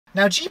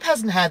Now, Jeep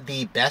hasn't had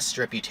the best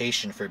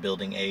reputation for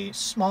building a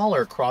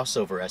smaller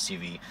crossover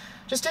SUV.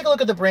 Just take a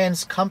look at the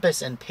brand's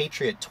Compass and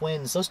Patriot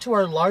twins. Those two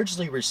are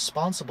largely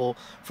responsible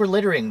for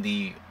littering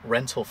the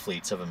rental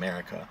fleets of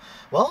America.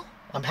 Well,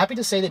 I'm happy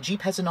to say that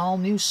Jeep has an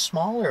all-new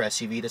smaller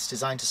SUV that's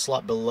designed to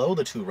slot below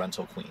the two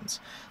rental queens.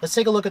 Let's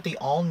take a look at the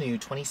all-new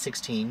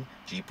 2016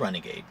 Jeep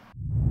Renegade.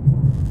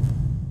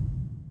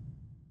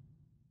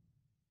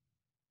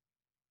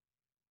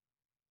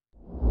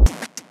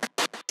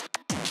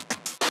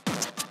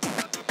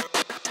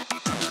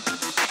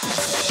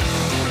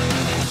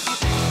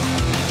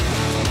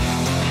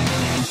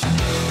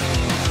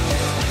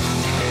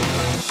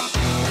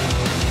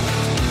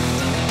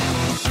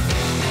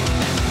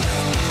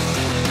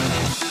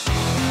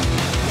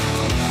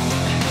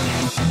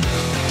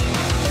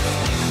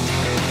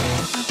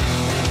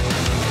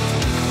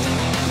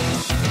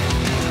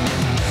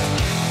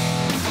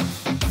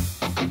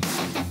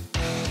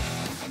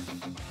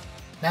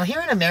 Now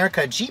here in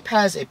America, Jeep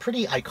has a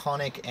pretty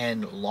iconic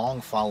and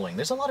long following.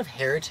 There's a lot of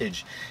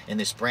heritage in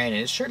this brand,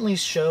 and it certainly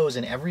shows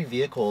in every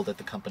vehicle that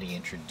the company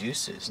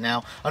introduces.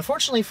 Now,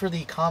 unfortunately for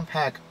the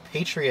compact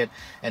Patriot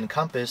and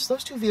Compass,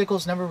 those two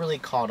vehicles never really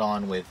caught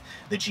on with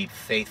the Jeep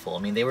faithful. I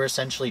mean, they were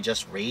essentially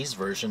just raised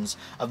versions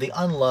of the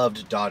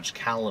unloved Dodge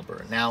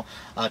Caliber. Now,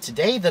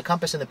 today the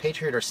Compass and the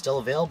Patriot are still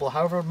available.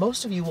 However,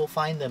 most of you will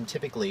find them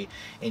typically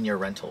in your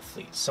rental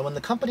fleet. So when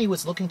the company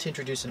was looking to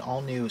introduce an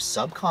all-new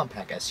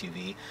subcompact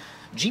SUV,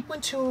 Jeep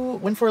went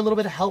for a little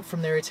bit of help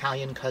from their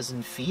Italian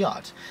cousin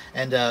Fiat.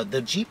 And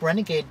the Jeep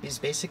Renegade is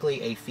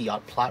basically a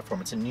Fiat platform.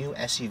 It's a new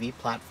SUV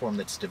platform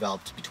that's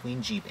developed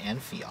between Jeep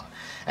and Fiat.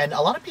 And a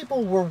lot of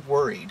people were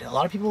worried. A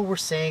lot of people were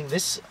saying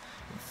this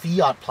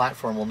Fiat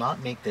platform will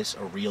not make this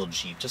a real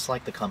Jeep, just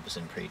like the Compass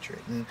and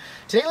Patriot. And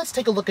today let's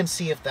take a look and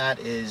see if that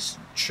is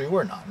true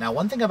or not. Now,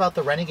 one thing about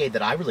the Renegade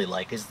that I really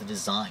like is the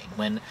design.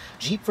 When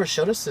Jeep first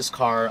showed us this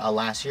car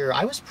last year,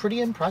 I was pretty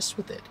impressed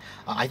with it.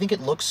 I think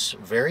it looks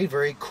very,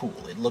 very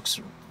cool. It looks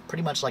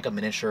pretty much like a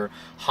miniature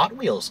Hot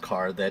Wheels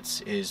car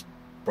that is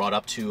brought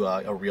up to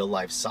a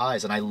real-life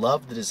size, and I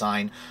love the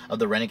design of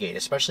the Renegade,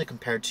 especially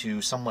compared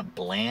to somewhat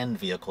bland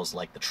vehicles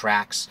like the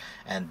Trax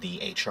and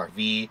the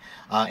HR-V,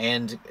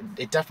 and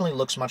it definitely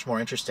looks much more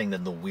interesting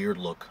than the weird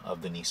look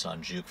of the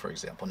Nissan Juke, for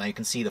example. Now you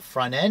can see the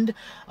front end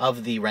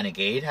of the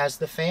Renegade has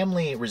the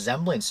family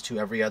resemblance to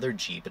every other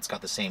Jeep. It's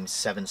got the same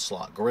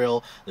 7-slot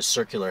grille, the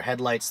circular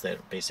headlights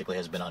that basically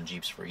has been on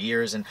Jeeps for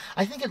years, and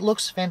I think it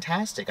looks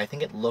fantastic. I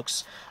think it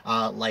looks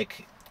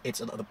like it's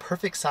the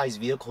perfect size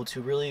vehicle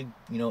to really,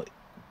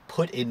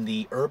 put in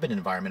the urban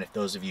environment if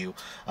those of you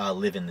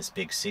live in this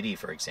big city,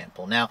 for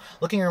example. Now,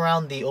 looking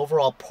around the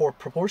overall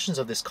proportions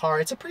of this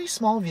car, it's a pretty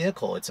small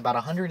vehicle. It's about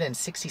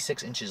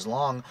 166 inches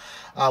long,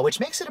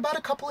 which makes it about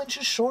a couple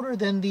inches shorter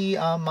than the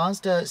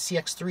Mazda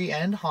CX-3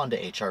 and Honda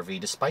HR-V,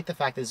 despite the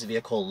fact that this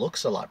vehicle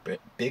looks a lot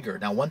bigger.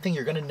 Now, one thing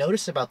you're going to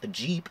notice about the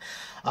Jeep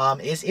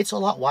is it's a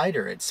lot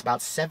wider. It's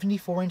about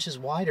 74 inches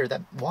wider.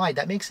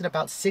 That makes it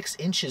about 6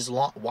 inches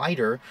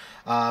wider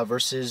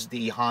versus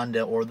the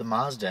Honda or the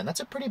Mazda, and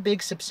that's a pretty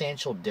big substantial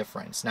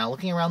difference. Now,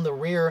 looking around the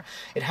rear,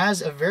 it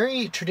has a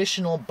very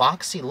traditional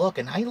boxy look,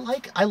 and I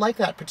like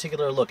that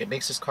particular look. It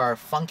makes this car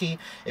funky.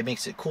 It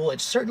makes it cool.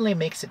 It certainly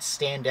makes it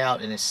stand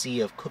out in a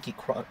sea of cookie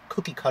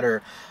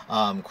cutter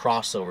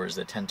crossovers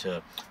that tend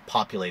to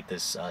populate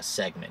this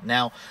segment.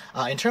 Now,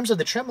 in terms of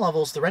the trim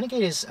levels, the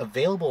Renegade is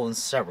available in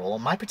several.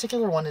 My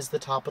particular one is the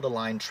top of the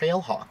line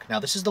Trailhawk. Now,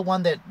 this is the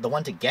one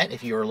to get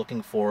if you are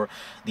looking for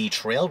the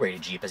trail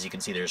rated Jeep. As you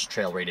can see, there's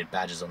trail rated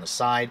badges on the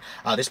side.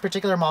 This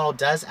particular model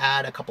does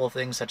add a couple of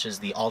things such as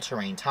the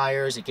all-terrain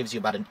tires. It gives you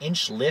about an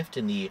inch lift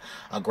in the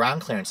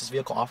ground clearance. This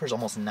vehicle offers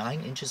almost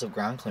 9 inches of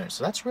ground clearance,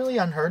 so that's really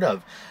unheard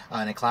of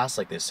in a class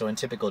like this. So in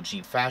typical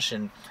Jeep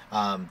fashion,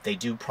 they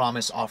do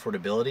promise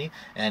off-roadability,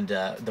 and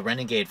the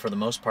Renegade, for the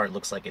most part,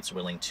 looks like it's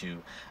willing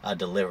to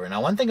deliver.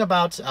 Now, one thing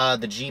about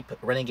the Jeep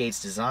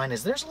Renegade's design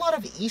is there's a lot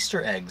of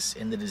Easter eggs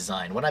in the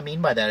design. What I mean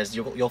by that is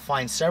you'll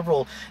find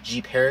several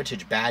Jeep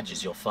heritage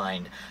badges. You'll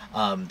find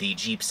the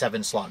Jeep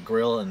 7-slot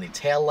grille and the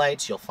tail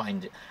lights. You'll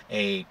find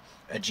a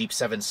Jeep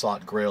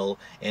 7-slot grille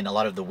in a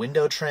lot of the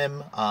window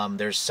trim.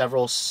 There's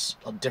several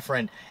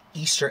different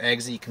Easter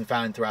eggs that you can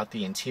find throughout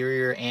the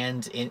interior,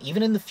 and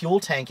even in the fuel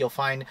tank you'll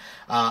find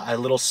a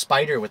little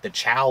spider with the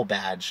Chow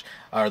badge,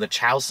 or the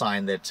Chow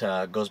sign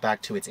that goes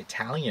back to its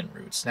Italian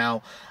roots.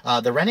 Now,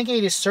 the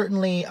Renegade has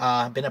certainly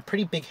been a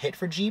pretty big hit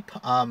for Jeep.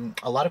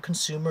 A lot of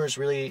consumers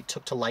really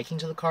took to liking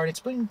to the car, and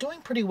it's been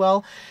doing pretty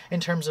well in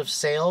terms of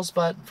sales,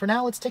 but for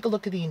now let's take a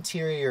look at the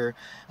interior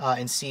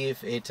and see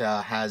if it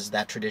has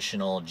that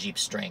traditional Jeep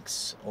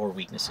strengths or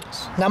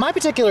weaknesses. Now, my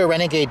particular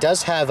Renegade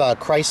does have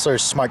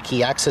Chrysler's smart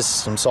key access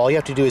system, so all you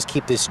have to do is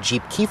keep this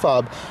Jeep key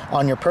fob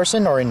on your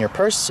person or in your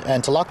purse,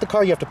 and to lock the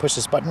car you have to push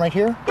this button right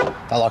here.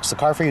 That locks the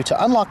car for you.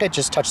 To unlock it,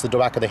 just touch the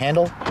back of the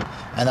handle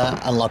and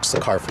that unlocks the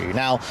car for you.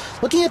 Now,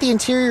 looking at the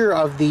interior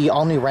of the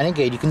all-new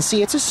Renegade, you can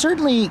see it's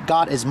certainly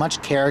got as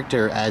much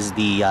character as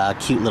the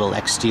cute little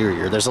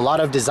exterior. There's a lot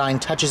of design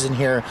touches in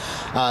here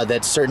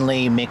that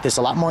certainly make this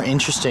a lot more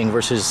interesting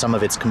versus some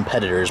of its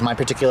competitors. My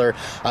particular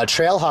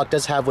Trailhawk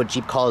does have what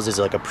Jeep calls is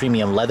like a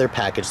premium leather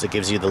package that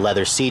gives you the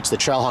leather seats. The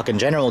Trailhawk in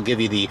general will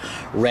give you the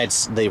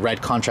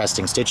red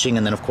contrasting stitching,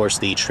 and then of course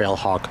the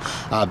Trailhawk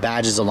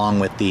badges along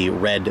with the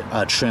red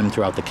trim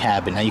throughout the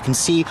cabin. Now you can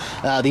see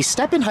the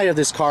step-in height of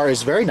this car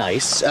is very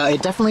nice.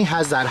 It definitely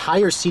has that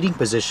higher seating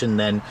position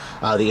than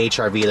the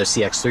HRV or the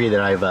CX-3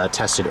 that I've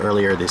tested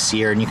earlier this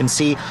year. And you can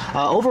see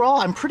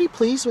overall I'm pretty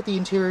pleased with the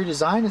interior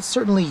design. It's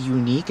certainly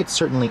unique, it's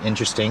certainly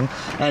interesting,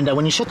 and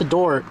when you shut the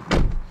door,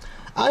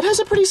 it has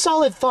a pretty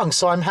solid thunk,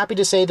 so I'm happy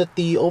to say that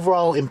the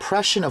overall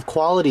impression of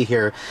quality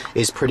here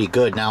is pretty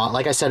good. Now,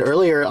 like I said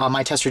earlier,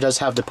 my tester does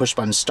have the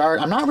push-button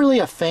start. I'm not really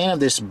a fan of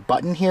this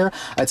button here.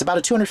 It's about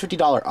a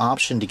 $250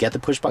 option to get the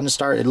push-button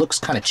start. It looks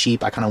kind of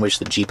cheap. I kind of wish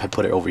the Jeep had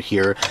put it over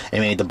here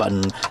and made the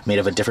button made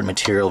of a different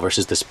material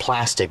versus this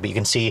plastic. But you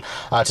can see,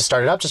 to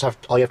start it up,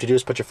 all you have to do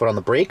is put your foot on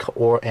the brake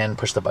and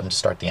push the button to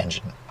start the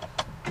engine.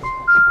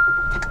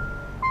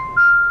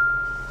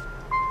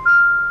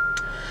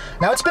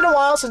 Now, it's been a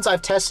while since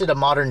I've tested a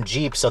modern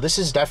Jeep, so this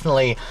is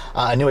definitely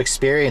a new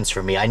experience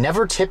for me. I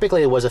never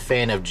typically was a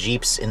fan of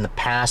Jeeps in the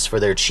past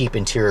for their cheap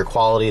interior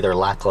quality, their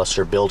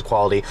lackluster build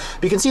quality.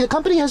 But you can see the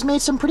company has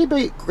made some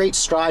pretty great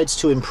strides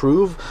to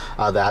improve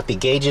that. The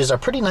gauges are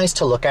pretty nice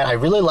to look at. I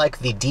really like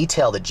the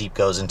detail that Jeep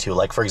goes into.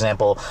 Like, for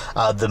example,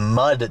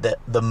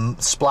 the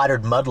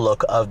splattered mud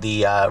look of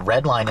the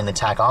Redline in the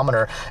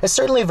tachometer is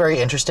certainly very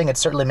interesting. It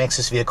certainly makes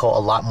this vehicle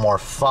a lot more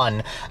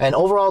fun. And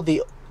overall,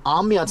 the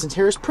ambiance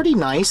interior is pretty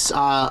nice.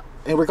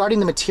 And regarding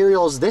the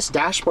materials, this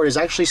dashboard is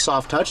actually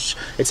soft touch.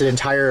 It's an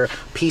entire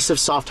piece of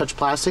soft touch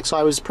plastic, so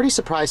I was pretty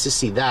surprised to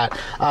see that.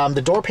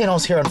 The door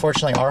panels here,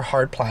 unfortunately, are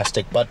hard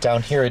plastic, but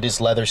down here it is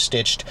leather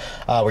stitched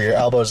where your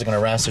elbows are going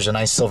to rest. There's a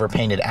nice silver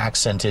painted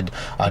accented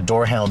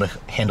door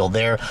handle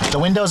there. The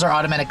windows are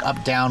automatic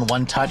up, down,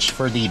 one touch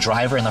for the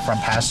driver and the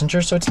front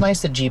passenger, so it's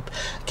nice that Jeep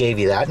gave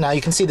you that. Now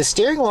you can see the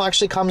steering wheel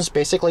actually comes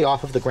basically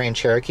off of the Grand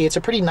Cherokee. It's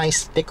a pretty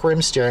nice thick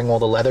rim steering wheel.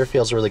 The leather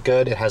feels really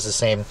good. It has the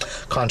same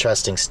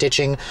contrasting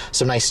stitching.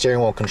 Some nice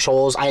steering wheel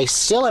controls. I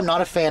still am not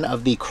a fan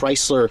of the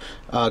Chrysler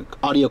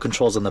audio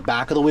controls on the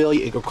back of the wheel.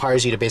 It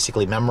requires you to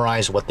basically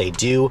memorize what they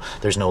do.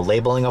 There's no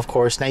labeling, of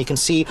course. Now you can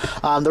see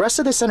the rest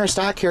of the center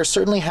stack here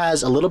certainly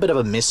has a little bit of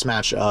a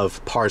mismatch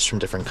of parts from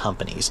different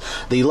companies.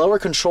 The lower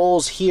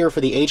controls here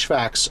for the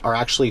HVACs are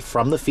actually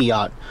from the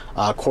Fiat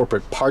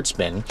corporate parts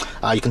bin.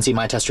 You can see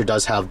my tester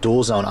does have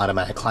dual zone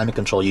automatic climate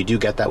control. You do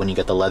get that when you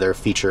get the leather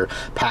feature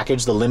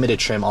package. The limited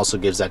trim also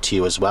gives that to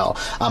you as well.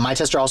 My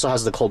tester also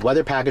has the cold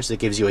weather package that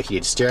gives you a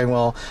heated steering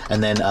wheel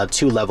and then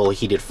 2-level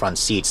heated front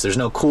seats. There's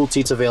no cooled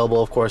seats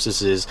available, of course.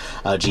 This is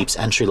Jeep's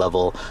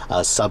entry-level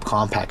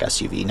subcompact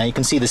SUV. Now you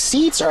can see the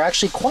seats are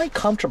actually quite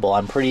comfortable.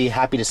 I'm pretty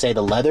happy to say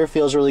the leather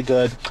feels really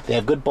good. They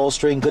have good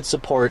bolstering, good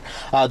support.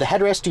 The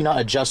headrests do not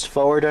adjust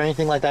forward or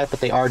anything like that,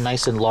 but they are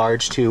nice and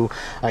large to,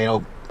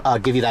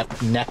 give you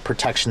that neck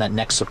protection, that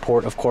neck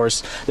support, of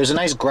course. There's a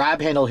nice grab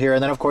handle here,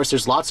 and then, of course,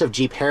 there's lots of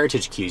Jeep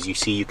heritage cues.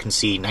 You can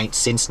see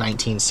since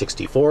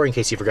 1964, in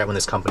case you forget when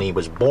this company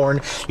was born.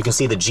 You can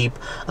see the Jeep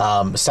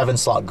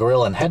 7-slot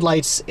grille and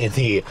headlights in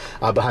the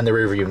behind the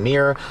rearview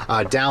mirror.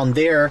 Down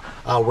there,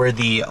 where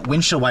the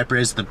windshield wiper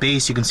is, the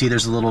base, you can see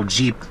there's a little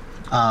Jeep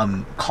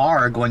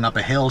car going up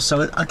a hill.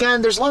 So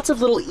again, there's lots of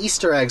little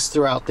Easter eggs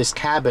throughout this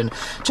cabin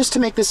just to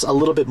make this a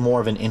little bit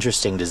more of an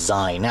interesting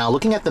design. Now,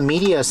 looking at the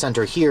media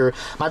center here,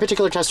 my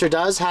particular tester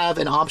does have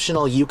an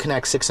optional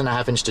Uconnect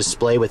 6.5-inch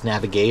display with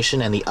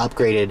navigation and the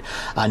upgraded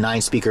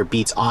 9-speaker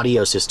Beats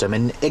audio system.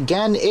 And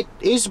again, it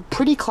is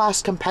pretty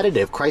class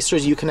competitive.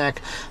 Chrysler's Uconnect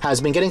has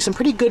been getting some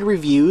pretty good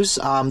reviews.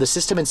 The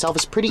system itself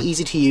is pretty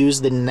easy to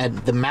use.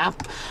 The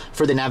map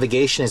for the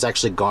navigation is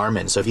actually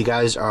Garmin. So if you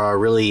guys are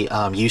really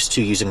used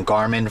to using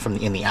Garmin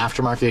in the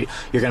aftermarket,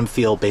 you're going to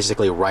feel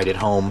basically right at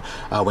home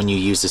when you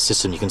use the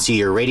system. You can see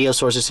your radio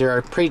sources here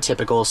are pretty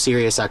typical: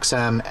 Sirius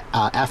XM,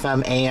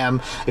 FM, AM.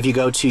 If you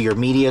go to your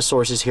media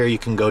sources here, you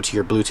can go to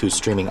your Bluetooth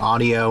streaming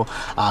audio.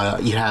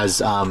 It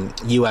has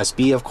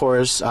USB, of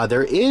course.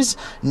 There is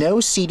no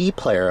CD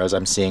player, as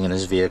I'm seeing in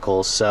this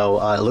vehicle,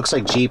 so it looks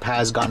like Jeep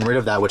has gotten rid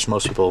of that, which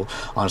most people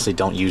honestly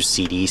don't use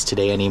CDs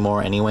today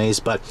anymore anyways.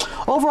 But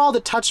overall,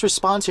 the touch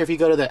response here, if you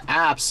go to the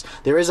apps,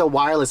 there is a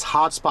wireless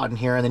hotspot in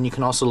here, and then you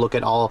can also look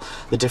at all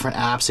the different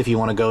apps if you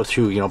want to go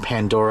through,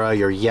 Pandora,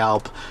 your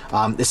Yelp.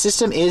 The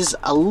system is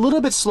a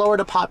little bit slower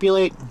to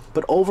populate,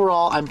 but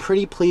overall, I'm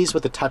pretty pleased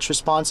with the touch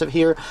response of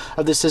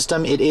the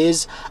system. It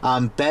is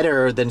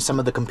better than some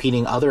of the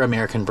competing other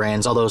American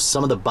brands, although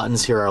some of the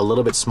buttons here are a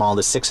little bit small.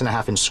 The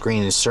 6.5-inch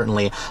screen is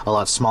certainly a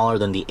lot smaller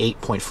than the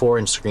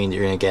 8.4-inch screen that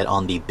you're going to get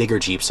on the bigger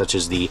Jeeps, such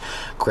as the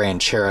Grand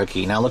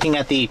Cherokee. Now, looking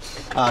at the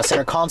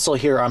center console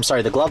here,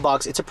 the glove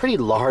box, it's a pretty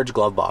large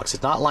glove box.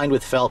 It's not lined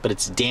with felt, but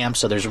it's damp,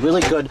 so there's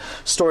really good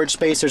storage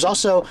space. There's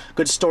also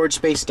good storage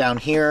space down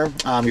here,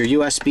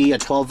 your USB, a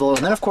 12-volt,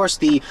 and then, of course,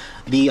 the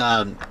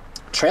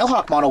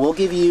Trailhawk model will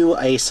give you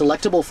a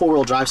selectable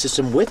four-wheel drive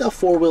system with a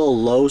four-wheel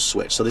low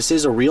switch. So this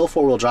is a real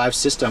four-wheel drive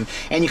system,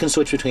 and you can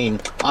switch between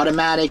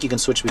automatic, you can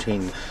switch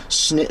between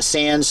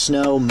sand,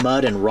 snow,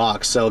 mud, and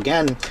rock. So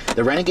again,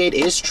 the Renegade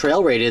is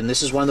trail rated, and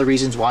this is one of the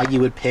reasons why you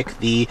would pick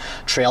the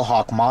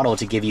Trailhawk model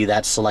to give you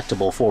that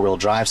selectable four-wheel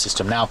drive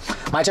system. Now,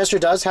 my tester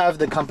does have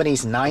the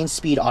company's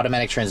 9-speed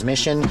automatic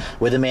transmission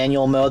with a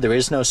manual mode. There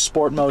is no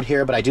sport mode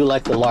here, but I do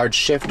like the large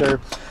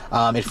shifter.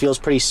 It feels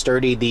pretty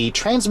sturdy. The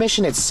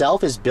transmission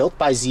itself is built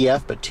by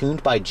ZF but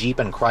tuned by Jeep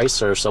and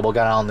Chrysler, so we'll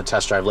get on the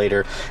test drive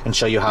later and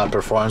show you how it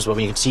performs. But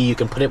you can see, you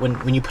can put it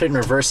when you put it in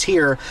reverse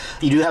here,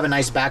 you do have a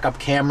nice backup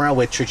camera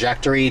with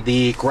trajectory.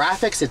 The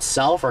graphics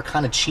itself are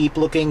kind of cheap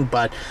looking,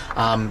 but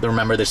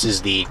remember, this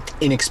is the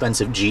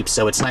inexpensive Jeep,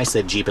 so it's nice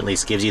that Jeep at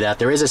least gives you that.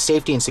 There is a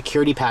safety and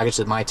security package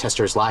that my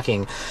tester is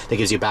lacking that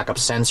gives you backup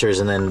sensors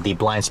and then the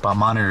blind spot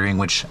monitoring,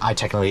 which I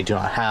technically do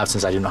not have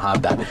since I do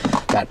not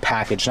have that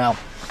package. Now,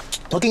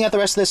 looking at the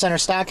rest of the center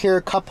stack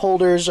here, cup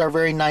holders are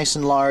very nice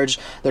and large.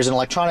 There's an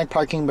electronic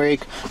parking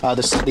brake.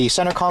 The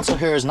center console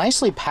here is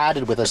nicely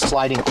padded with a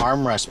sliding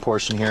armrest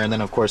portion here, and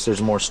then of course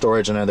there's more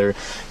storage, another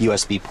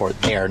USB port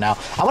there. Now,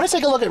 I want to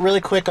take a look at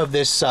really quick of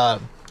this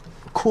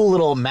cool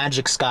little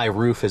Magic Sky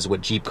roof is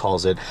what Jeep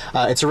calls it.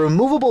 It's a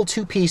removable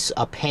two-piece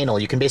panel.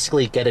 You can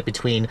basically get it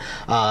between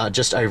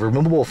just a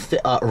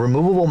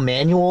removable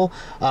manual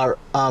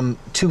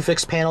two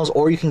fixed panels,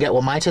 or you can get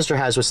what my tester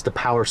has, which is the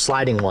power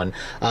sliding one.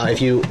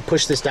 If you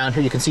push this down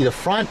here, you can see the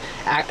front,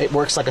 it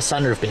works like a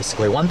sunroof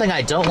basically. One thing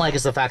I don't like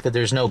is the fact that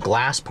there's no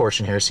glass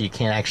portion here, so you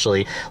can't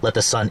actually let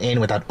the sun in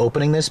without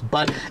opening this.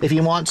 But if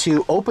you want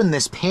to open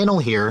this panel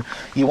here,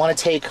 you want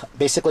to take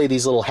basically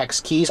these little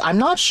hex keys. I'm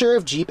not sure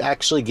if Jeep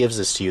actually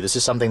gives this to you. This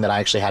is something that I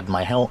actually had in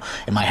my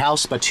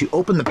house, but to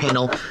open the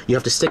panel, you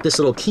have to stick this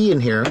little key in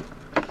here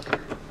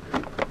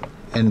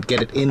and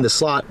get it in the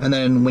slot, and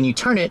then when you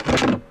turn it,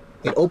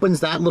 it opens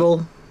that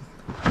little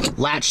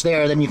latch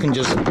there. Then you can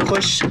just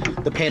push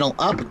the panel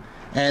up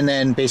and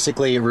then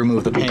basically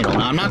remove the panel.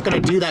 Now, I'm not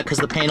going to do that because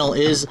the panel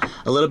is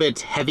a little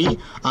bit heavy,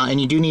 and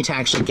you do need to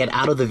actually get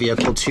out of the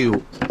vehicle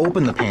to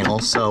open the panel,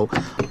 so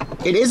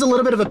it is a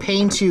little bit of a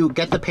pain to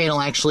get the panel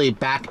actually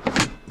back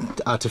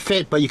to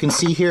fit. But you can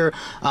see here,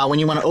 when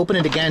you want to open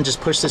it again,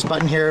 just push this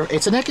button here.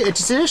 It's an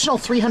additional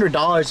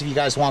 $300 if you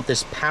guys want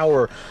this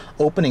power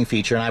opening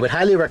feature, and I would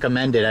highly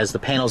recommend it, as the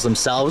panels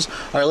themselves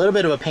are a little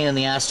bit of a pain in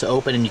the ass to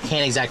open, and you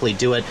can't exactly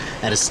do it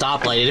at a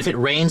stoplight. And if it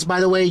rains,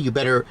 by the way, you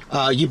better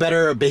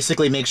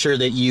basically make sure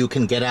that you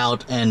can get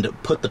out and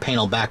put the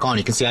panel back on.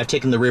 You can see I've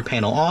taken the rear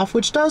panel off,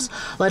 which does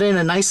let in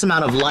a nice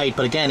amount of light,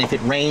 but again, if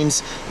it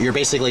rains, you're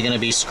basically going to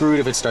be screwed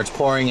if it starts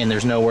pouring and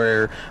there's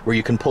nowhere where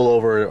you can pull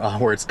over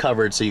where it's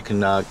covered, so you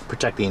can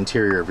protect the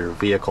interior of your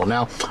vehicle.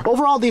 Now,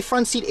 overall, the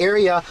front seat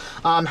area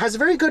has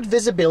very good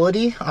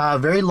visibility,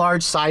 very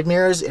large side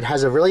mirrors. It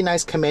has a really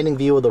nice commanding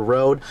view of the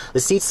road. The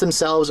seats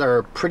themselves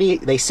are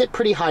they sit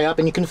pretty high up,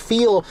 and you can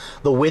feel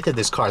the width of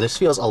this car. This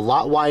feels a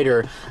lot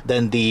wider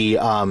than the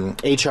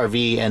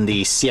HR-V and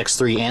the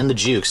CX-3 and the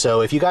Juke.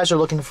 So if you guys are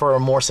looking for a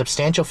more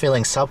substantial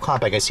feeling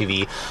subcompact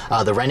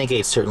SUV, the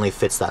Renegade certainly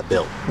fits that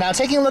bill. Now,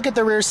 taking a look at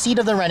the rear seat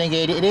of the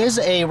Renegade, it is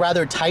a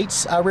rather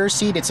tight rear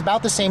seat. It's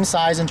about the same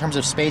size in terms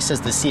of space as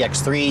the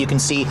CX-3. You can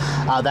see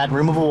that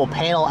removable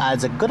panel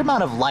adds a good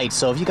amount of light.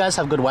 So if you guys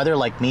have good weather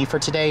like me for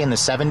today in the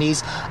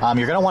 70s,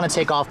 you're going to want to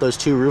take off those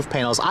two roof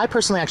panels. I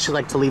personally actually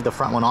like to leave the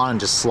front one on and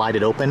just slide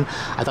it open.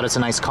 I thought it's a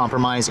nice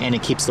compromise, and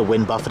it keeps the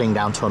wind buffeting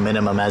down to a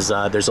minimum, as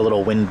there's a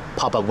little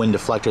pop-up wind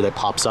deflector that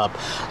pops up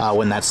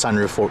when that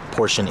sunroof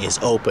portion is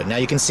open. Now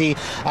you can see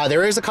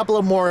there is a couple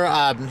of more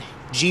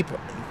Jeep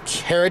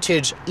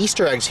Heritage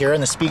Easter eggs here in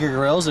the speaker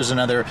grills. There's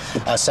another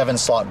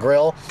 7-slot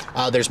grill.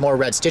 There's more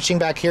red stitching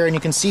back here, and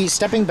you can see,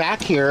 stepping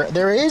back here,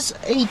 there is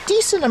a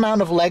decent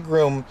amount of leg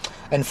room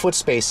and foot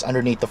space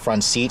underneath the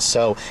front seat,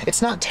 so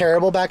it's not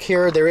terrible back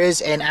here. There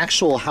is an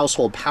actual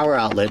household power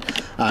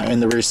outlet in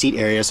the rear seat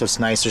area, so it's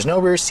nice. There's no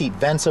rear seat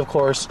vents, of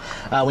course.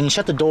 When you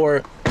shut the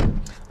door,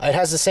 it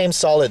has the same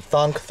solid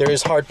thunk. There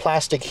is hard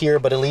plastic here,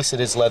 but at least it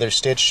is leather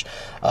stitch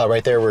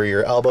right there where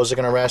your elbows are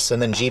going to rest. And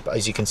then Jeep,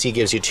 as you can see,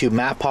 gives you two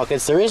map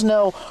pockets. There is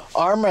no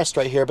armrest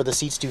right here, but the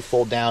seats do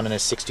fold down in a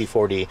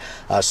 60-40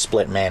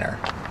 split manner.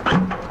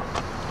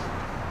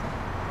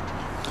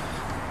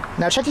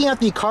 Now, checking out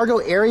the cargo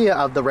area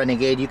of the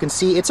Renegade, you can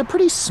see it's a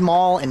pretty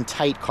small and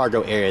tight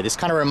cargo area. This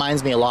kind of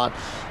reminds me a lot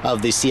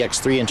of the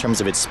CX-3 in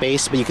terms of its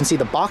space, but you can see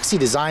the boxy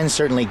design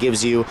certainly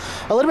gives you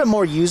a little bit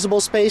more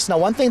usable space. Now,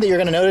 one thing that you're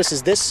going to notice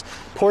is this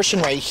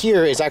portion right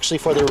here is actually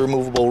for the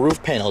removable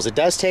roof panels. It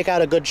does take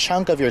out a good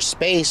chunk of your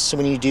space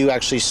when you do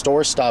actually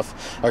store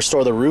stuff or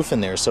store the roof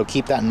in there, so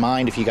keep that in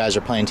mind if you guys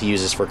are planning to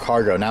use this for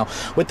cargo. Now,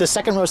 with the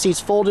second row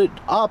seats folded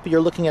up,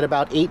 you're looking at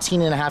about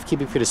 18.5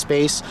 cubic feet of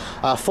space.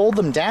 Fold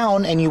them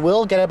down and you will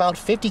will get about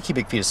 50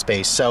 cubic feet of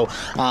space. So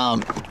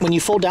when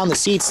you fold down the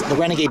seats, the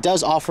Renegade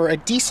does offer a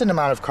decent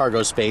amount of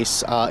cargo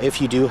space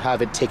if you do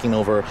have it taking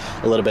over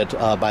a little bit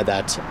by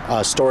that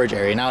storage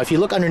area. Now, if you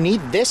look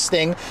underneath this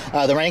thing,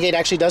 the Renegade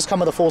actually does come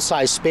with a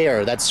full-size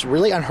spare. That's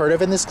really unheard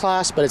of in this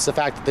class, but it's the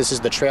fact that this is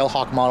the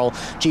Trailhawk model.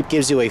 Jeep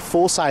gives you a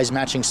full-size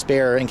matching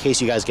spare in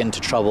case you guys get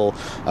into trouble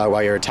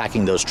while you're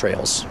attacking those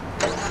trails.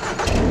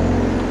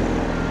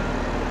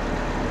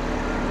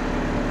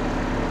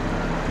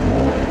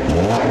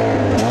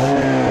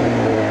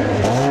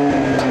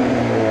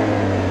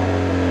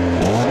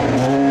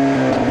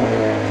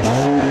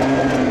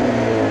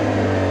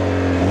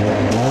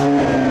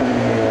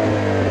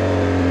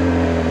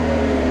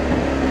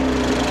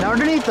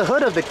 The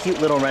hood of the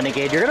cute little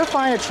Renegade, you're going to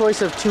find a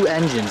choice of two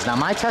engines. Now,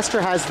 my tester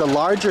has the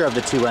larger of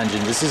the two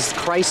engines. This is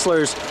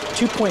Chrysler's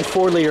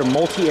 2.4 liter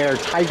multi-air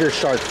Tiger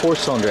Shark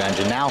 4-cylinder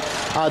engine. Now,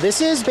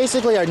 this is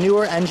basically our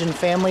newer engine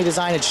family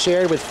design. It's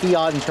shared with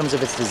Fiat in terms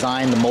of its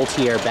design. The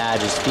multi-air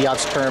badge is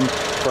Fiat's term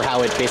for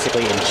how it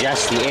basically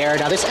ingests the air.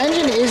 Now, this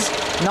engine is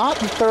not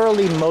the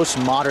thoroughly most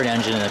modern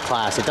engine in the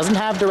class. It doesn't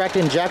have direct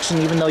injection,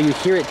 even though you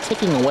hear it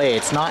ticking away.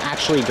 It's not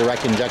actually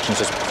direct injection,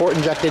 so it's port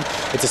injected.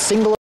 It's a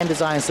single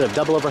design instead of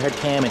double overhead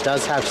cam. It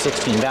does have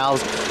 16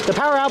 valves. The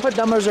power output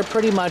numbers are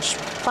pretty much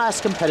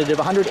class competitive,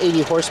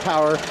 180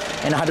 horsepower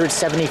and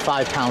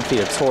 175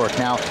 pound-feet of torque.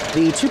 Now,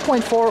 the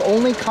 2.4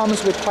 only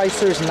comes with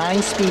Chrysler's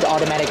 9-speed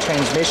automatic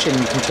transmission.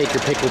 You can take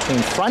your pick between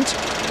front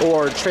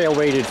or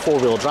trail-rated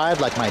 4-wheel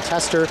drive, like my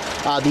tester.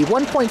 The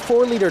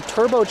 1.4-liter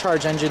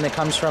turbocharged engine that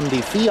comes from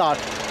the Fiat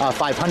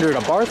 500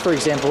 Abarth, for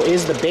example,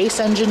 is the base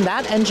engine.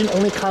 That engine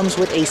only comes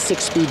with a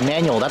 6-speed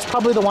manual. That's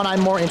probably the one I'm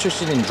more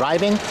interested in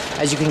driving,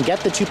 as you can get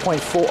the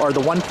 2.4 or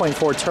the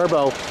 1.4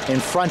 turbo in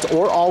front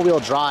or all-wheel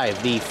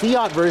drive. The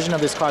Fiat version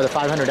of this car, the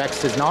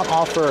 500X, does not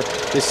offer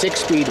the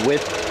 6-speed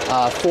with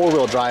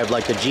 4-wheel drive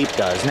like the Jeep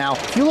does. Now,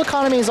 fuel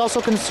economy is also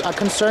a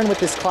concern with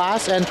this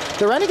class, and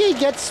the Renegade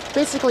gets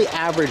basically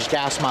average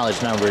gas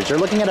mileage numbers. You're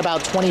looking at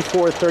about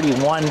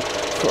 24-31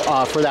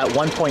 for that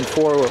 1.4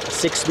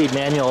 6-speed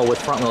manual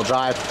with front-wheel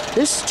drive.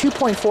 This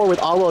 2.4 with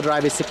all-wheel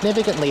drive is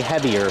significantly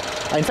heavier.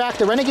 In fact,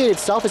 the Renegade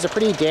itself is a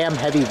pretty damn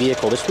heavy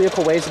vehicle. This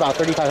vehicle weighs about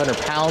 3,500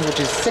 pounds, which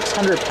is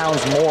 600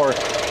 pounds more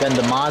than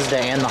the Mazda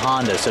and the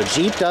Honda. So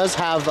Jeep does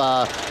have,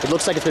 it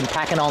looks like it's been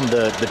packing on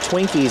the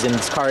Twinkies, and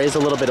this car is a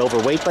little bit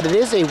overweight, but it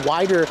is a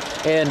wider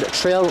and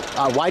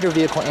wider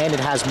vehicle, and it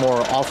has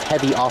more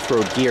heavy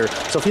off-road gear.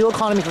 So fuel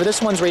economy for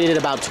this one's rated at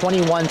about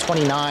 21,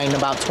 29,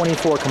 about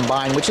 24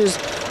 combined, which is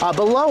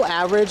below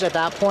average at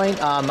that point.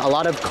 A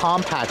lot of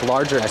compact,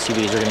 larger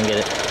SUVs are going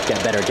to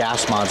get better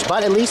gas mileage,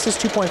 but at least this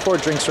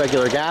 2.4 drinks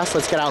regular gas.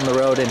 Let's get out on the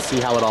road and see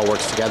how it all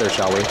works together,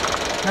 shall we?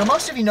 Now,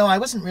 most of you know I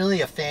wasn't really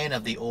a fan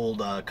of the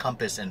old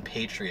Compass and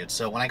Patriot,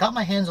 so when I got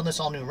my hands on this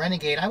all-new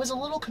Renegade, I was a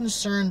little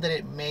concerned that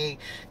it may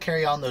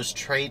carry on those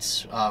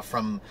traits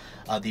from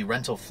the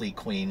rental fleet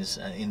queens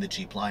in the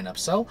Jeep lineup.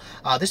 So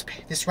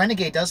this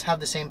Renegade does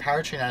have the same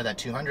powertrain out of that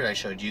 200 I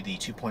showed you, the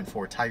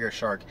 2.4 Tiger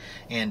Shark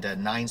and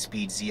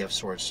 9-speed ZF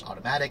Source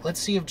automatic.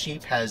 Let's see if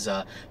Jeep has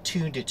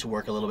tuned it to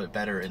work a little bit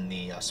better in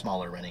the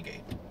smaller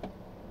Renegade.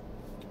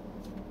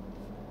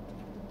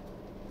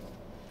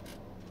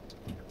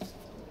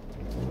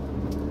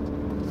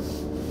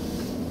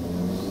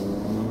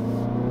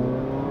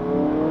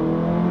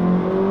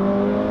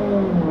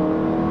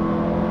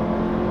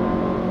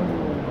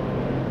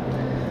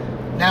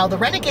 Now, the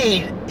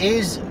Renegade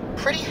is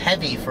pretty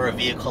heavy for a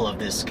vehicle of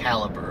this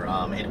caliber.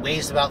 It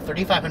weighs about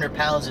 3,500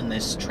 pounds in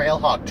this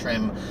Trailhawk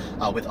trim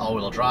with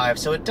all-wheel drive,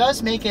 so it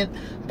does make it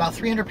about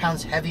 300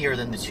 pounds heavier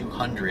than the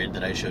 200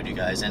 that I showed you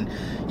guys, and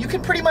you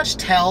can pretty much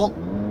tell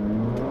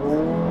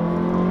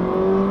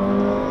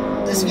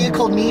this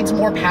vehicle needs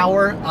more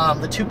power.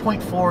 The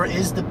 2.4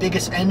 is the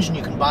biggest engine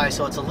you can buy,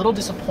 so it's a little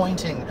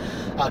disappointing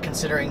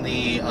considering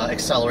the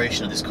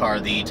acceleration of this car.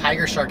 The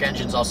Tiger Shark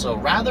engine is also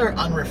rather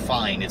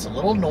unrefined. It's a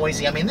little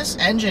noisy. I mean, this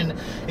engine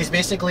is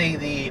basically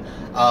the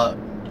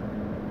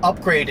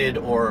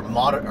upgraded or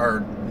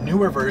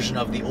newer version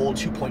of the old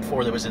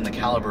 2.4 that was in the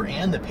Caliber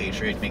and the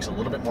Patriot. It makes a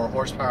little bit more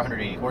horsepower,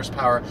 180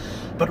 horsepower.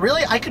 But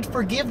really, I could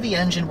forgive the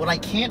engine. What I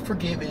can't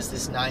forgive is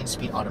this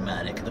 9-speed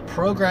automatic. The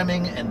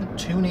programming and the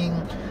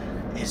tuning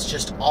is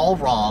just all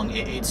wrong.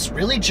 It's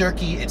really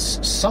jerky. It's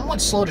somewhat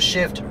slow to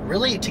shift.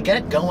 Really, to get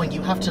it going,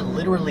 you have to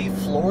literally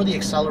floor the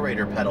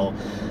accelerator pedal,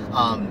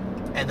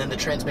 and then the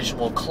transmission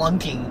will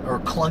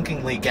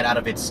clunkingly get out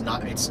of its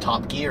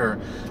top gear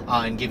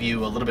and give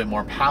you a little bit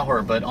more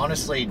power. But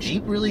honestly,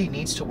 Jeep really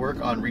needs to work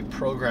on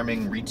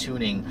reprogramming,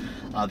 retuning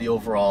the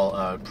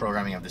overall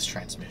programming of this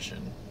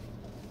transmission.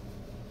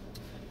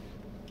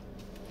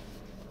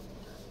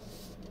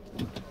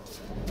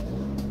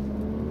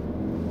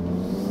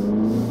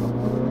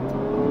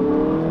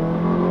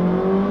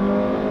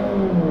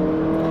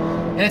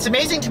 And it's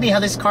amazing to me how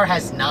this car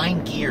has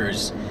 9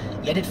 gears,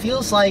 yet it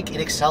feels like it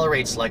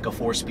accelerates like a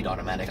 4-speed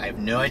automatic. I have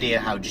no idea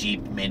how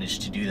Jeep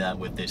managed to do that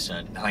with this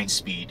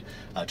 9-speed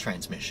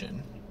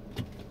transmission.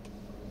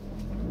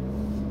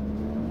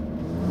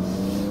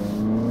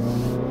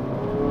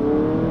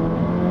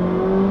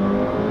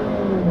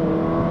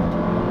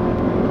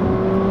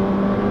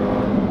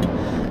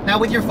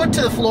 with your foot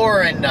to the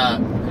floor and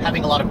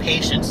having a lot of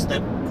patience, the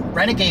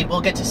Renegade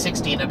will get to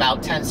 60 in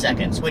about 10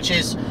 seconds, which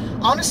is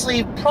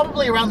honestly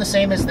probably around the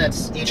same as that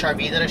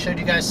HRV that I showed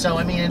you guys. So,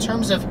 I mean, in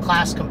terms of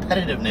class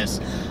competitiveness,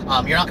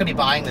 you're not going to be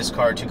buying this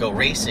car to go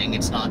racing.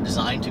 It's not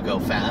designed to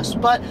go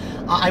fast. But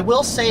I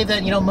will say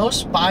that, you know,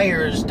 most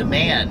buyers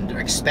demand or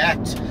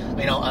expect,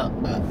 you know,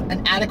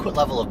 an adequate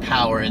level of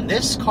power. And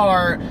this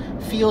car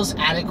feels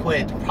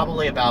adequate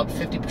probably about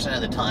 50%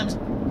 of the times.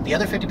 The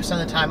other 50%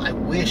 of the time, I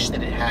wish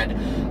that it had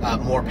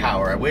more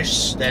power. I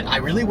wish that I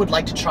really would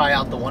like to try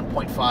out the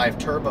 1.5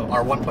 turbo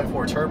or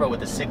 1.4 turbo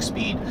with a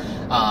 6-speed,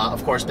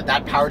 of course, but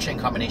that powertrain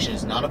combination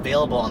is not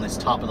available on this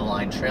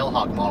top-of-the-line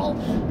Trailhawk model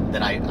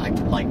that I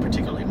like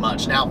particularly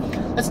much. Now,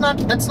 let's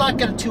not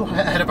get too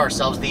ahead of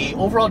ourselves. The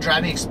overall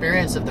driving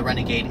experience of the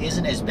Renegade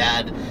isn't as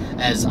bad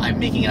as I'm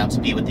making it out to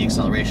be with the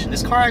acceleration.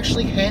 This car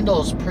actually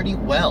handles pretty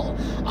well.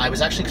 I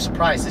was actually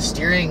surprised. The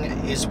steering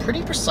is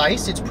pretty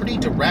precise. It's pretty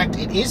direct.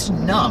 It is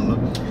numb.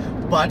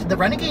 But the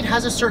Renegade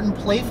has a certain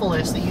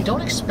playfulness that you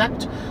don't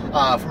expect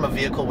from a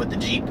vehicle with the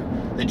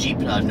Jeep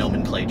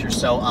nomenclature.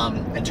 So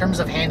in terms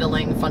of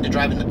handling, fun to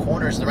drive in the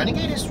corners, the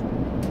Renegade is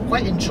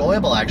quite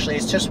enjoyable, actually.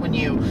 It's just when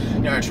you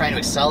know, are trying to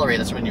accelerate,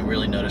 that's when you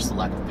really notice the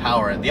lack of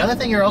power. And the other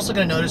thing you're also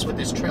going to notice with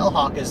this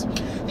Trailhawk is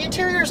the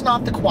interior is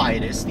not the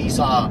quietest. These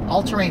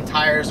all-terrain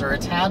tires are a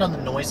tad on the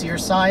noisier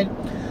side,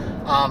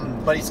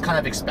 but it's kind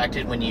of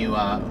expected when you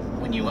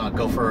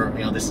go for,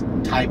 you know, this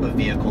type of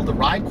vehicle. The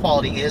ride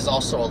quality is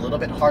also a little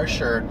bit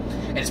harsher,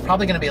 and it's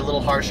probably going to be a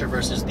little harsher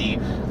versus the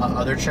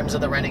other trims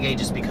of the Renegade,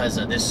 just because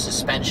this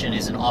suspension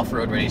is an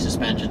off-road ready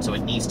suspension, so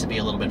it needs to be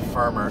a little bit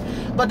firmer.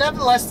 But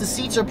nevertheless, the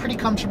seats are pretty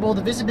comfortable.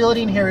 The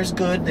visibility in here is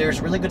good. There's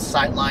really good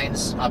sight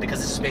lines because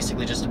this is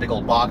basically just a big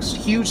old box.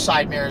 Huge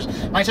side mirrors.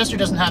 My Tester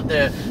doesn't have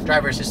the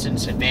driver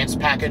assistance advanced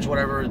package,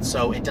 whatever,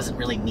 so it doesn't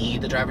really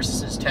need the driver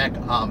assistance tech.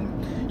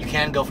 You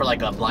can go for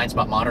like a blind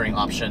spot monitoring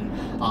option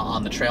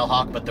on the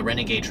Trailhawk, but the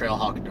Renegade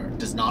Trailhawk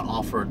does not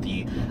offer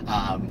the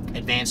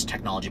advanced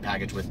technology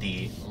package with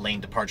the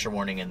lane departure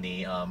warning and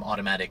the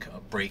automatic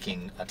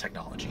braking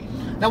technology.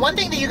 Now, one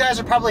thing that you guys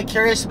are probably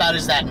curious about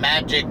is that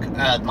magic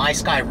My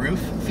Sky roof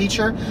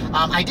feature.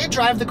 I did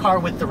drive the car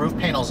with the roof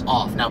panels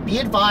off. Now, be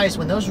advised,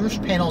 when those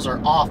roof panels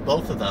are off,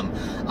 both of them,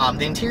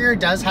 the interior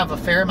does have a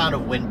fair amount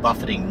of wind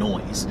buffeting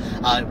noise.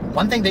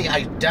 One thing that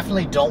I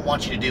definitely don't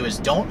want you to do is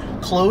don't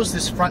close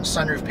this front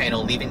sunroof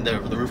panel, leaving the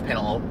roof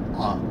panel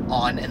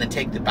on, and then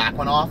take the back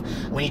one off.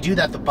 When you do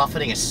that, the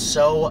buffeting is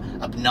so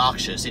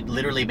obnoxious, it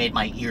literally made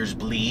my ears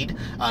bleed.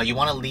 You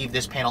want to leave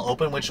this panel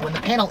open, which when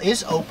the panel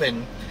is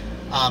open,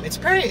 it's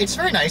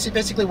very nice. It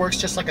basically works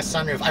just like a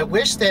sunroof. I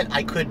wish that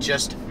I could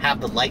just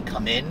have the light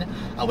come in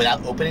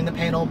without opening the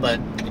panel, but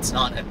it's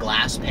not a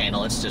glass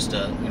panel. It's just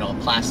a, you know, a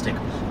plastic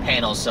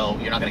panel, so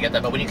you're not going to get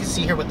that. But when you can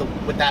see here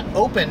with that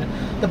open,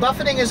 the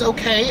buffeting is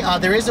okay.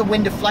 There is a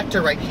wind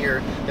deflector right here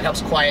that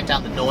helps quiet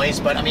down the noise.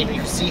 But I mean, you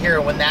can see here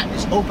when that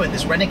is open,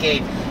 this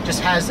Renegade just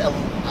has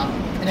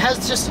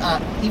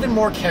even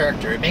more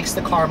character. It makes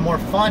the car more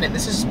fun, and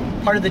this is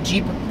part of the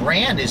Jeep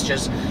brand, is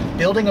just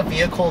building a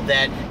vehicle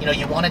that, you know,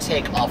 you want to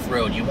take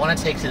off-road, you want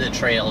to take to the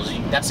trails.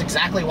 That's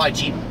exactly why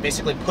Jeep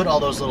basically put all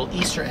those little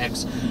Easter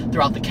eggs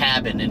throughout the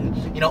cabin.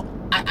 And, you know,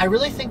 I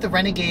really think the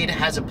Renegade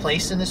has a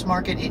place in this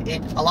market.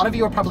 A lot of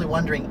you are probably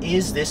wondering,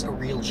 is this a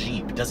real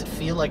Jeep? Does it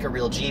feel like a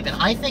real Jeep?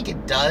 And I think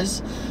it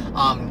does,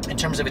 in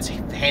terms of its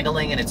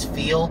handling and its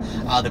feel.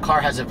 The car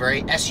has a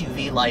very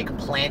SUV-like,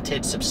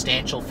 planted,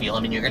 substantial feel. I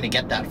mean, you're going to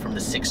get that from the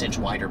 6-inch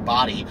wider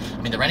body.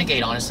 I mean, the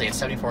Renegade, honestly, at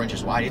 74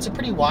 inches wide, it's a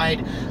pretty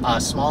wide,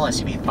 small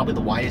SUV, probably the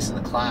widest in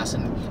the class.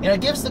 And, you know,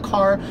 it gives the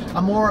car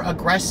a more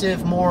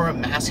aggressive, more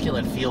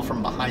masculine feel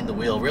from behind the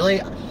wheel. Really,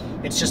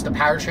 it's just the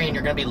powertrain,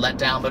 you're going to be let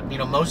down. But, you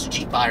know, most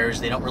Jeep buyers,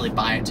 they don't really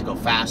buy it to go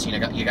fast. You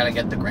know, you got to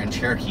get the Grand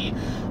Cherokee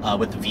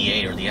with the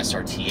V8 or the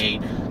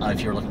SRT8 if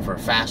you're looking for a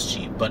fast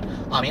Jeep. But,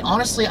 I mean,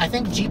 honestly, I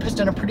think Jeep has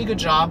done a pretty good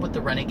job with the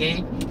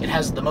Renegade. It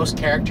has the most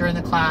character in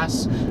the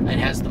class. It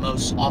has the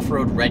most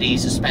off-road ready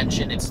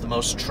suspension. It's the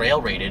most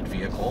trail-rated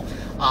vehicle.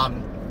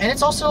 And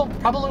it's also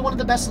probably one of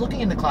the best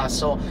looking in the class.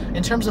 So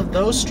in terms of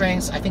those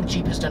strengths, I think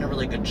Jeep has done a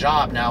really good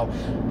job. Now,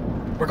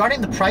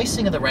 regarding the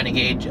pricing of the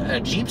Renegade,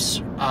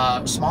 Jeep's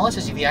smallest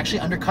SUV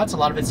actually undercuts a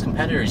lot of its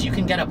competitors. You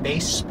can get a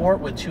base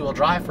Sport with 2-wheel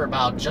drive for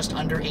about just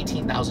under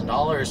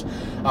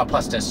 $18,000,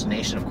 plus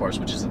destination, of course,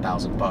 which is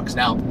 $1,000.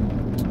 Now,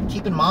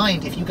 keep in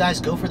mind, if you guys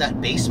go for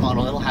that base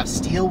model, it'll have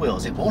steel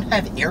wheels. It won't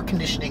have air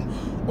conditioning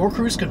or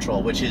cruise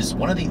control, which is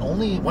one of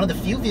the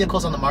few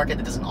vehicles on the market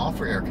that doesn't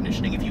offer air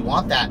conditioning. If you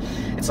want that,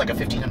 it's like a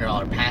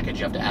 $1,500 package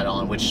you have to add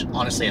on, which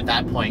honestly at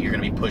that point you're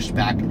going to be pushed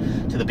back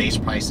to the base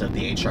price of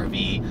the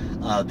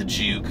HRV, the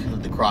Juke,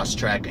 the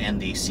Crosstrek, and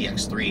the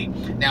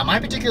CX-3. Now, my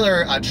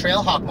particular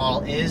Trailhawk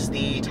model is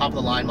the top of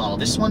the line model.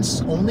 This one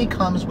only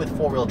comes with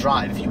 4-wheel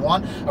drive. If you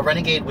want a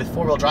Renegade with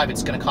 4-wheel drive,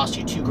 it's going to cost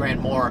you $2 grand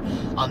more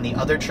on the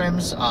other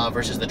trims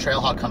versus the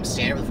Trailhawk comes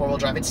standard with 4-wheel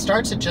drive. It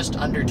starts at just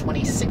under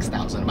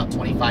 $26,000, about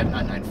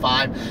 $25,999.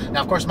 $1,995.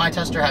 Now, of course, my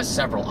tester has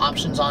several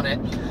options on it.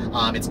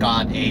 It's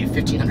got a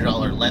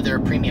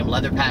 $1,500 premium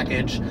leather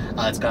package.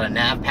 It's got a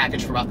nav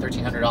package for about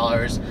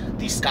 $1,300.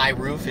 The sky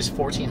roof is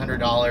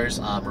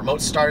 $1,400.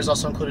 Remote start is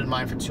also included in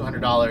mine for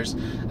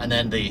 $200. And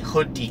then the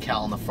hood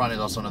decal on the front is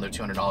also another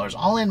 $200.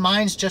 All in,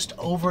 mine's just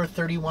over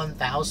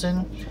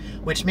 $31,000,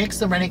 which makes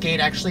the Renegade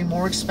actually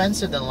more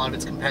expensive than a lot of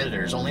its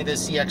competitors. Only the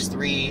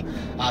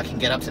CX-3 can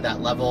get up to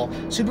that level.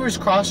 Subaru's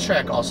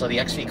Crosstrek, also the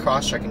XV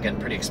Crosstrek, can get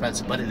pretty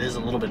expensive, but it is a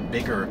little bit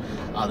bigger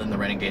than the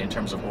Renegade in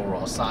terms of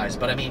overall size.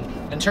 But I mean,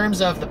 in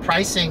terms of the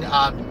pricing,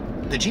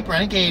 the Jeep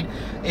Renegade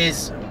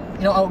is,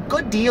 you know, a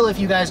good deal if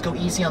you guys go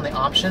easy on the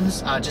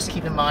options. Just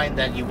keep in mind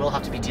that you will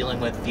have to be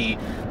dealing with the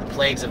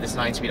plagues of this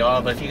 9-speed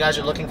auto, but if you guys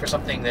are looking for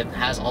something that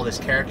has all this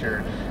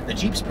character, the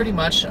Jeep's pretty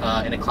much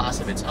in a class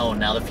of its own.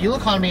 Now, the fuel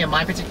economy of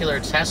my particular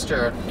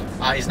tester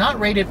is not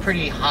rated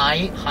pretty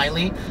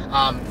highly.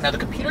 Now, the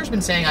computer's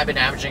been saying I've been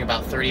averaging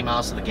about 30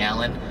 miles to the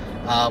gallon,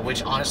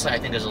 which honestly I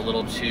think is a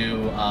little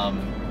too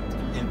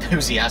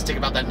enthusiastic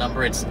about that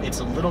number. It's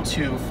a little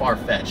too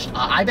far-fetched.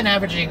 I've been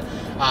averaging,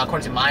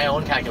 according to my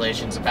own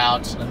calculations,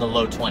 about in the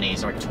low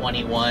 20s, or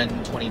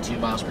 21, 22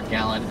 miles per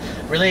gallon.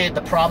 Really,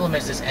 the problem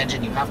is this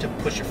engine. You have to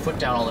push your foot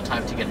down all the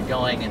time to get it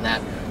going, and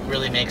that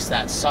really makes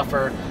that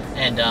suffer.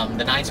 And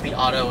the 9-speed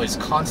auto is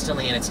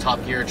constantly in its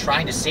top gear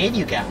trying to save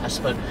you gas,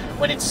 but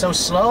when it's so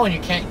slow and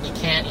you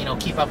can't you know,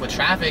 keep up with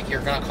traffic,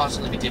 you're going to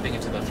constantly be dipping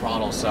into the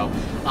throttle. So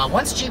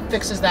once Jeep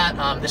fixes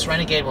that, this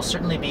Renegade will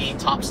certainly be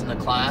tops in the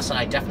class, and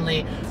I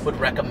definitely would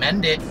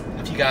recommend it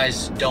if you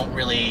guys don't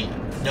really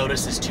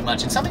notice this too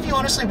much. And some of you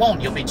honestly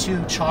won't. You'll be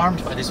too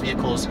charmed by this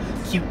vehicle's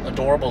cute,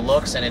 adorable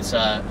looks and its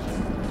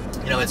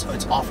you know, it's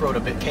off-road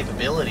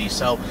capability.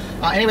 So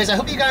anyways, I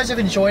hope you guys have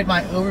enjoyed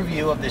my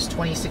overview of this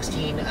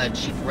 2016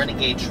 Jeep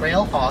Renegade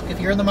Trailhawk.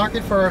 If you're in the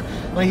market for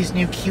one of these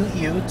new cute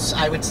utes,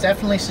 I would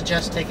definitely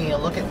suggest taking a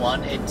look at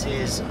one. It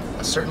is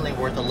certainly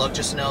worth a look.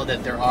 Just know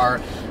that there are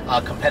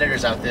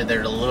competitors out there that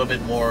are a little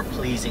bit more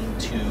pleasing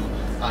to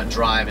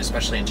drive,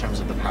 especially in terms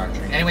of the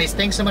powertrain. Anyways,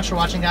 thanks so much for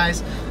watching,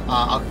 guys.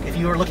 If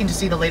you are looking to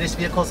see the latest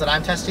vehicles that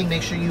I'm testing,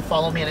 make sure you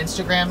follow me on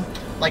Instagram,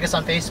 like us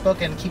on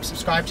Facebook, and keep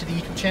subscribed to the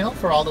YouTube channel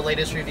for all the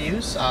latest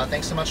reviews.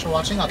 Thanks so much for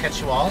watching. I'll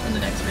catch you all in the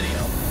next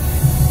video.